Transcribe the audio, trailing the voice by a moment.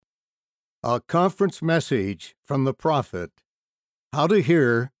A conference message from the prophet, How to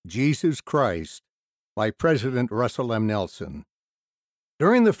Hear Jesus Christ, by President Russell M. Nelson.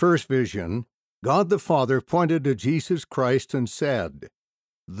 During the first vision, God the Father pointed to Jesus Christ and said,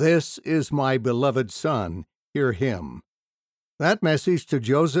 "This is my beloved Son, hear him." That message to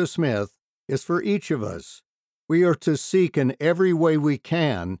Joseph Smith is for each of us. We are to seek in every way we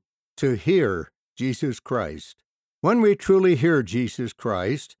can to hear Jesus Christ. When we truly hear Jesus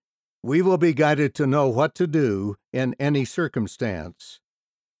Christ, we will be guided to know what to do in any circumstance.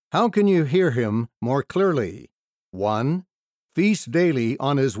 How can you hear him more clearly? 1. Feast daily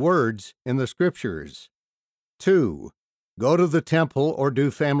on his words in the Scriptures. 2. Go to the temple or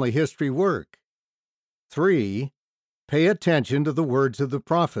do family history work. 3. Pay attention to the words of the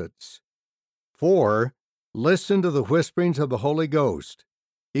prophets. 4. Listen to the whisperings of the Holy Ghost.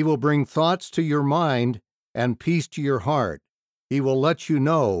 He will bring thoughts to your mind and peace to your heart. He will let you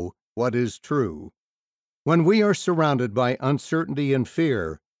know what is true. When we are surrounded by uncertainty and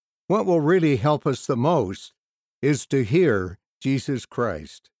fear, what will really help us the most is to hear Jesus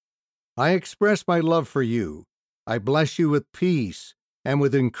Christ. I express my love for you. I bless you with peace and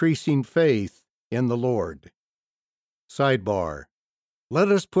with increasing faith in the Lord. Sidebar. Let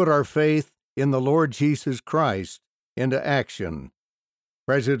us put our faith in the Lord Jesus Christ into action.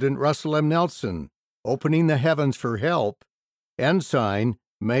 President Russell M. Nelson, Opening the Heavens for Help, Ensign,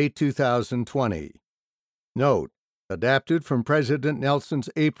 May 2020. Note, adapted from President Nelson's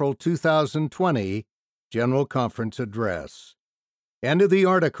April 2020 General Conference Address. End of the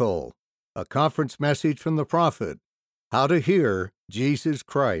article. A conference message from the prophet, How to Hear Jesus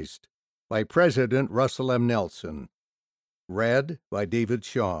Christ, by President Russell M. Nelson. Read by David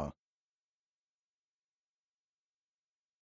Shaw.